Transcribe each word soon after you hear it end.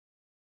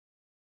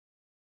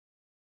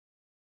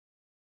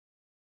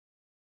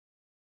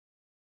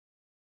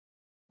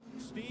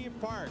Steve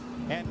Park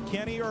and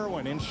Kenny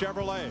Irwin in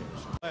Chevrolets.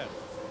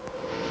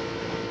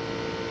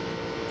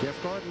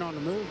 Jeff Gordon on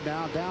the move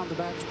now down the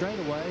back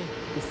straightaway.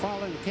 He's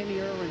following Kenny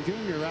Irwin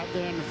Jr. out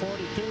there in the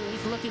 42.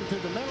 He's looking to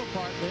the middle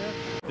part there.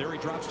 There he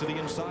drops to the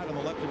inside on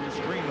the left of your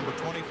screen, number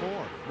 24.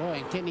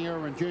 Boy, and Kenny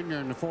Irwin Jr.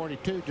 in the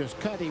 42 just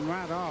cut him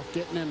right off,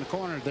 getting in the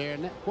corner there.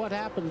 And what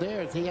happened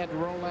there is he had to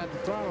roll out the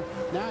throttle.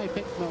 Now he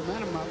picks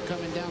momentum up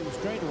coming down the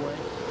straightaway.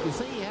 You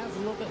see, he has a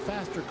little bit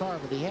faster car,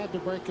 but he had to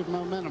break his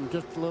momentum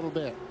just a little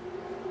bit.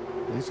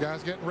 These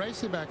guys getting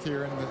racy back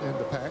here in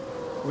the pack.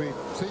 We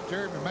see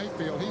Jeremy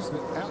Mayfield. He's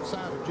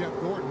outside of Jeff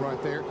Gordon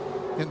right there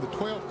in the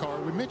 12 car.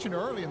 We mentioned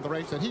early in the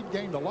race that he'd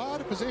gained a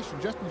lot of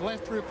position just in the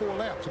last 3 or 4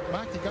 laps.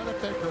 Mikey got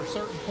up there to a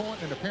certain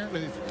point, and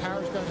apparently his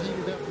tires got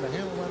heated up and the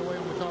handle went away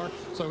on the car.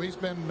 So he's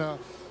been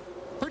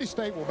pretty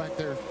stable back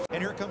there.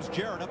 And here comes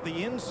Jarrett up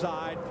the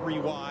inside 3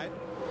 wide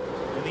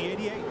in the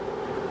 88.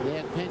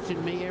 They're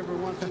pinching me every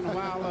once in a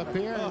while up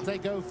here as they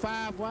go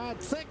 5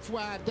 wide, 6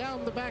 wide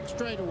down the back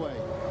straightaway.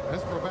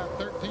 That's for about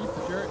 13th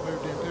that Jarrett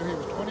moved into. He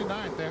was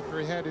 29th after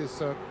he had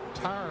his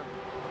tire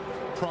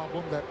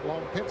problem, that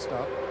long pit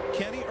stop.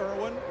 Kenny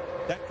Irwin,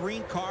 that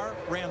green car,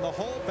 ran the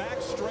whole back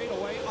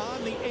straightaway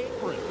on the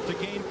apron to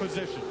gain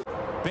position.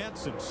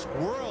 Benson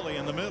squirrely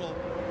in the middle,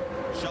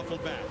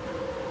 shuffled back.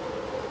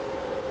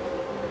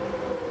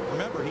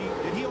 Remember,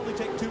 did he only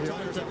take 2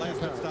 tires at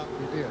last pit stop?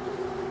 He did.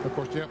 Of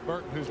course, Jeff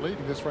Burton, who's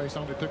leading this race,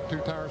 only took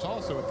 2 tires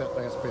also at that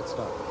last pit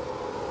stop.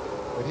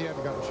 But he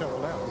hadn't gotten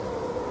shuffled out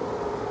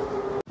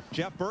yet.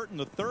 Jeff Burton,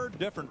 the 3rd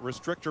different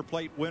restrictor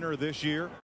plate winner this year.